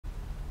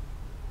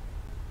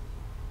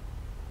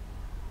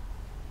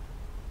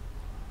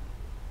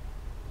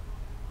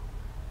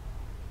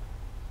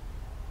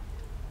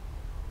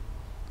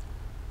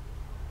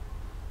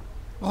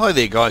Well, hi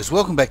there guys,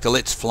 welcome back to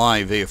Let's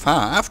Fly VFR.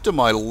 After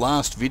my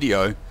last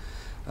video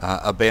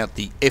about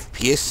the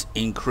FPS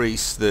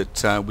increase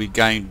that we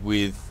gained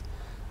with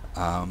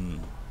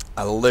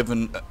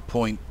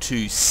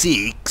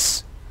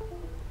 11.26,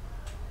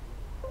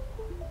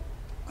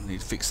 I need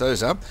to fix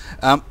those up.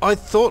 I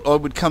thought I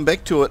would come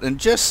back to it and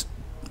just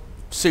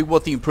see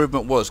what the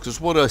improvement was, because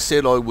what I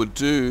said I would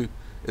do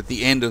at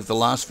the end of the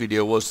last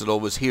video was that I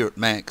was here at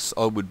max,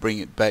 I would bring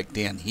it back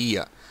down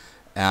here.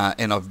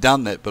 And I've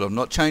done that, but I've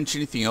not changed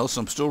anything else.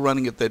 I'm still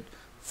running at that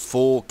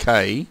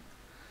 4K.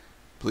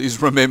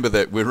 Please remember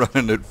that we're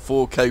running at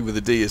 4K with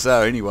the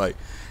DSR anyway.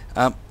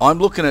 I'm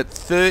looking at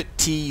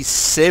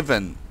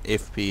 37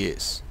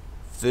 FPS.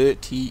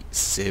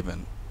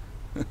 37.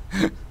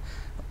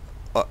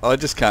 I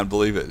just can't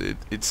believe it.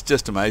 It's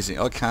just amazing.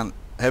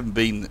 Haven't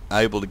been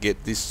able to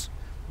get this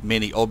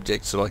many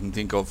objects that I can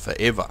think of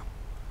forever.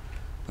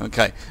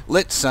 Okay,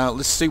 let's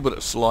see what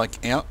it's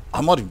like out.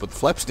 I might even put the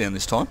flaps down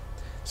this time,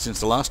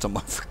 since the last time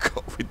I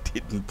forgot we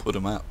didn't put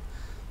them up.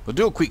 We'll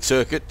do a quick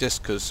circuit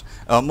just because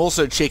I'm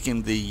also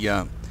checking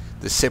the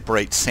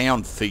separate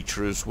sound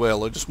feature as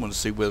well. I just want to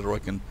see whether I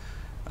can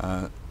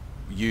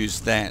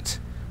use that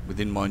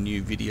within my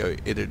new video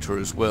editor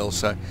as well.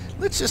 So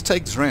let's just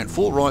take this around.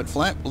 Full right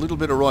flap, a little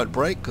bit of right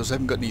brake because I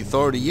haven't got any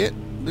authority yet.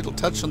 Little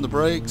touch on the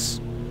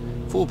brakes,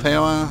 full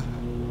power,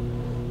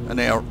 and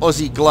our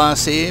Aussie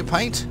glass air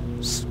paint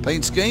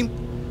scheme.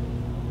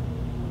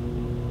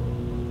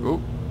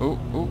 Oh, oh,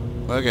 oh.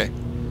 Okay,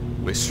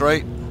 we're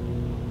straight.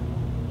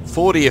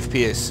 40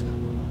 FPS.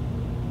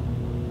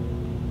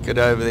 Get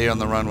over there on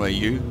the runway,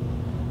 you.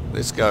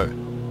 Let's go.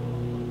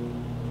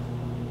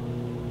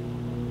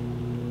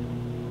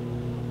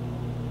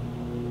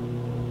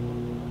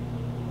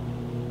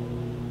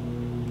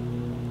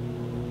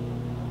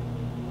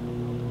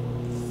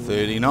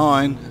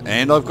 $39,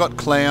 and I've got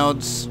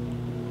clouds.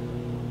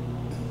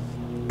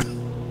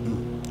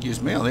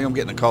 Excuse me, I think I'm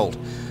getting a cold.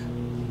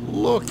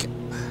 Look.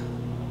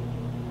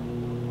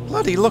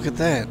 Bloody look at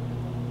that.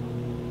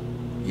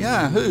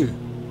 Yahoo.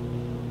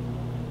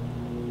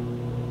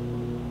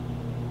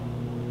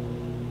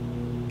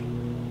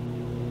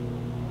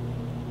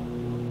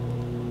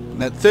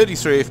 And at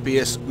 33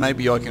 FPS,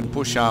 maybe I can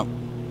push up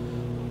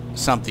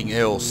something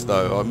else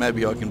though. Or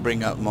maybe I can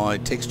bring up my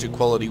texture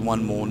quality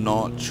one more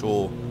notch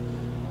or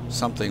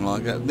something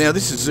like that. Now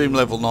this is zoom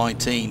level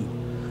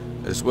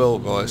 19 as well,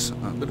 guys.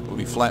 I'm going to put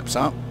my flaps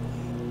up.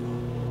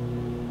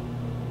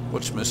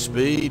 Watch my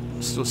speed,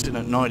 still sitting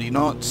at 90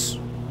 knots.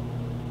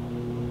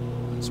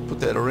 Let's put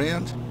that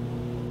around.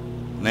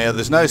 Now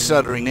there's no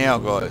stuttering now,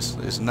 guys.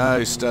 There's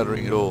no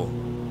stuttering at all.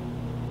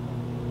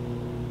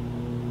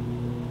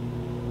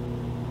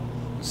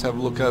 Let's have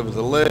a look over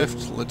the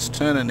left. Let's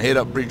turn and head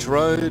up Bridge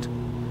Road.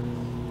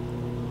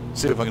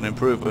 See if I can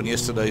improve on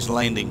yesterday's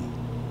landing.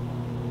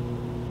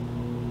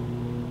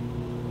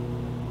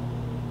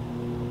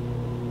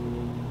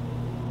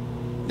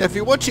 Now if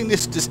you're watching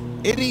this, does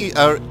any